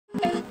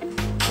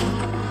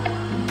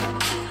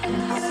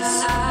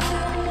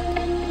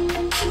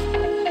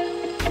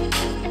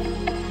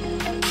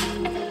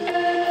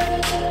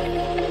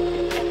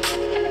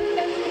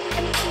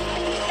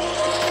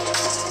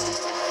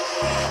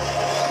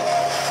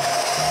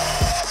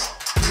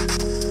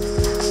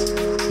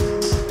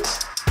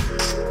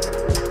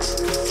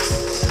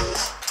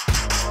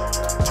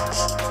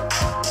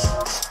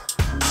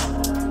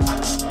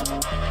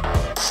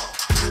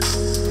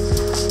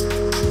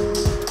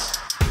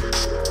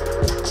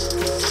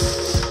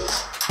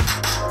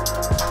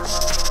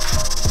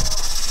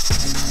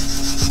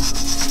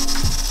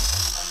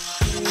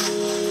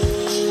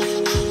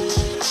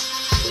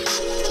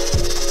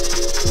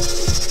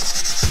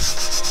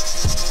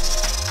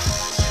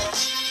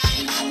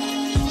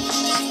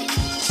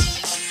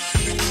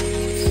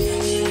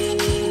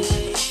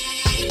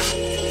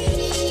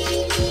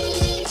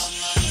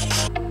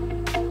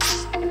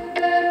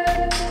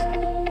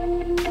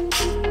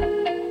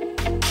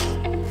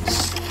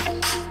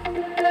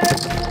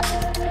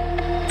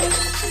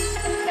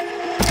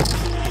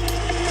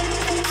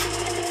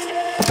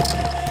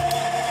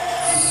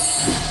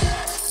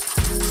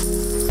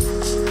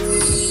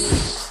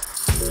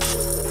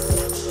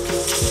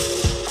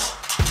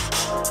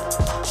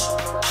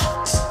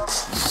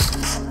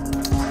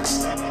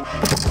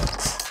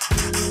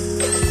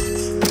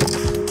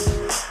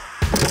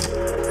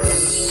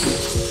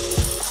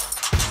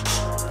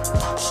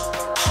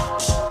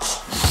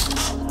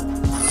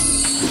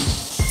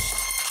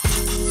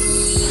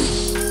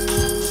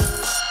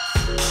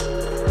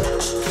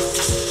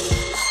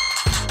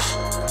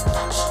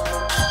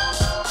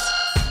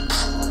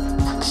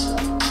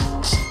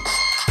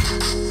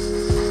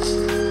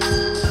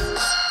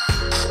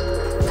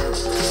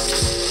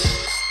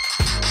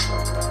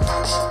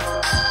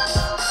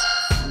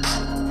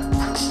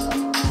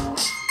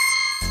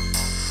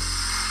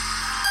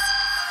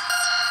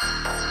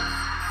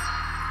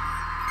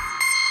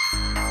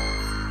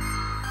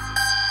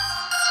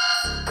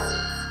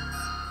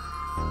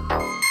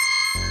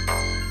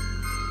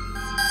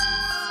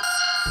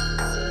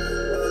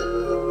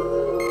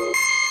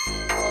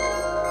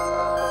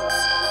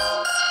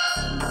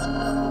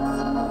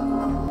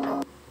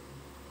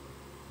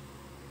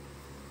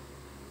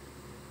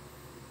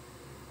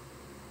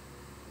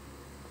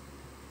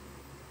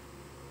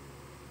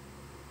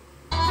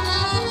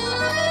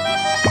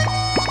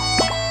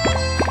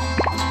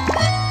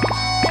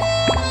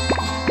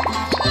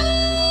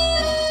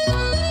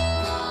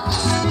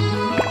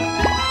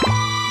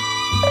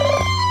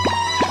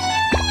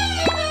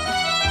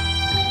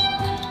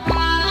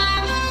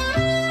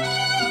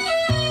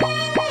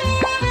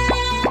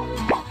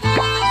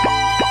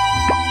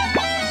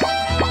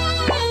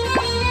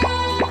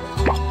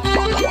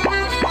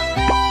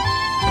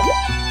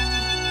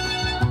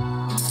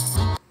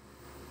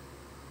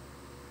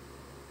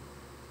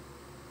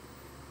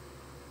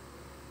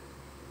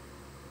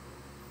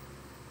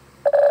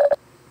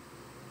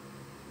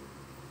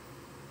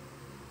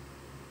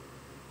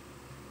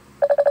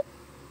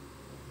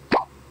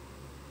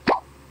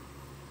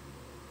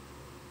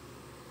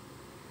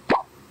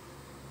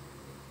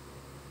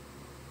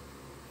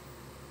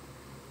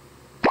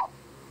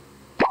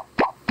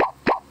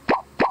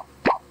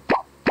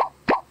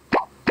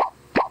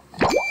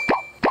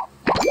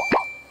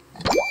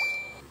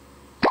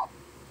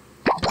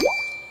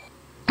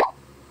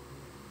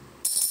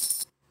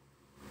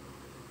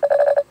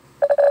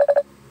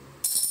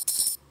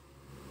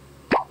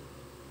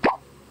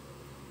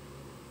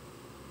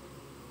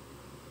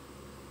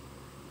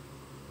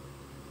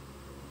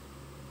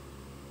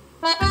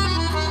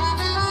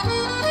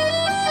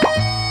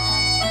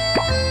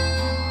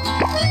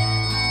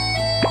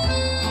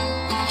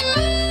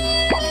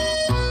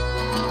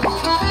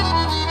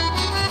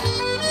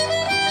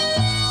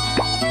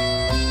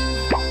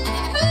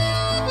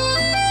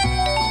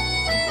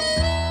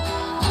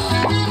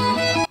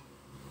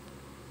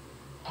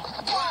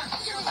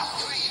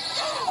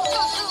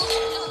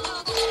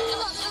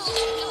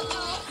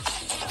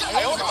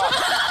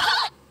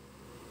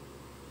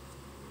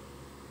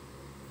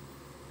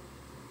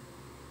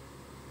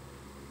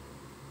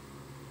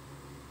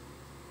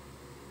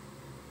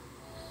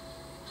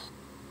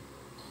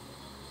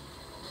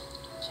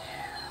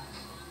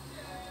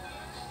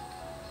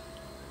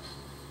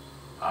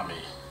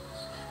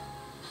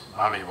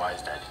Mommy, why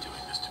is Daddy doing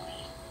this to me?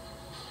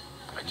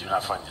 I do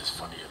not find this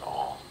funny at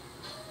all.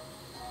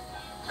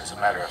 As a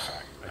matter of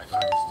fact, I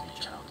find this to be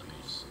child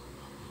abuse.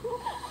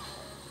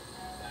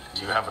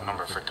 Do you have a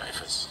number for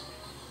Dyfus?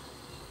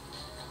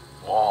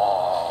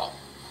 Oh,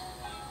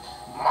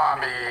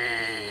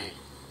 Mommy!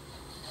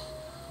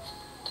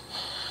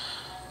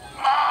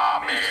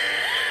 Mommy!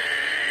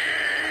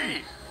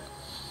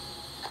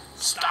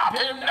 Stop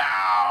him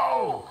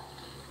now!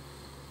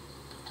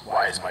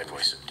 Why is my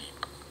voice so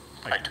deep?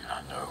 I do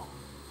not know.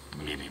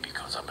 Maybe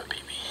because I'm a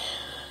baby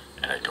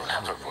and I don't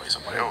have a voice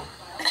of my own.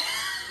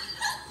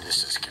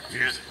 This is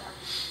confusing.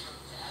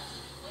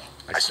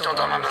 I still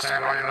don't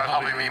understand why you're not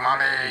helping me,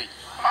 Mommy!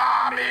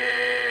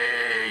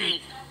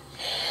 Mommy!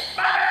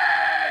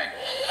 Mommy!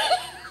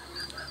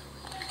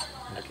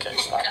 Okay,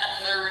 stop.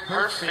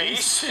 Her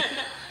face.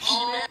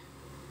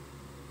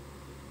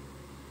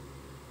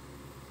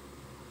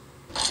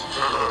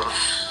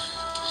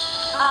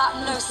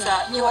 No,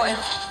 sir. You're in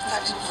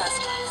section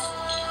first class.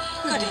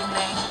 Good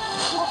evening.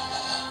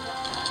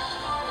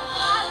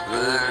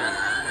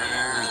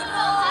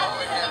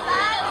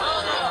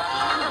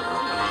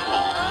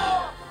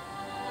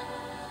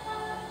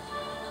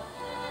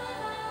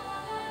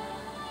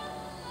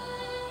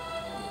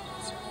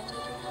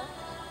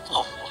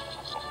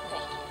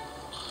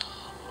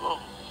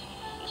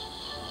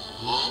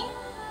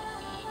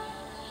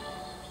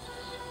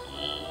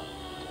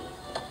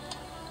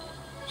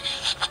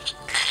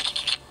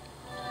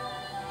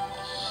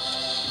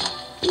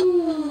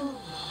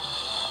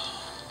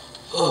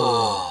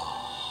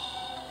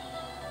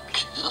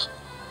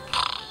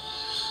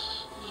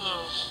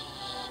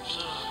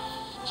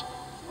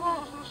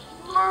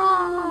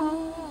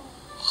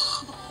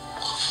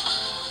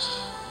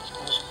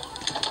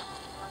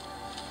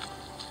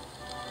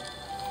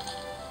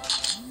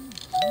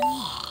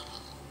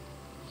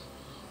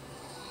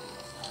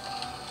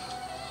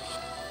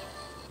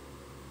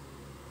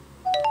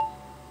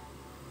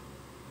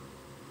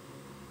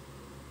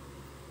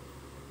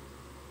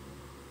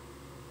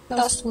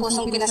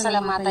 taus-pusong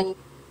pinasalamatan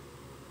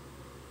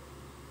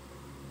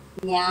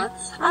niya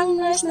ang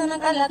nurse na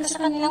nag-alaga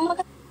sa kanilang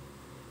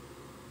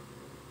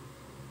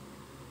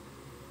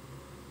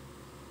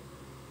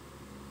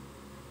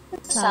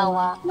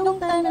mag-asawa nung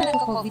time na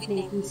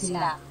nagka-COVID-19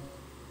 sila.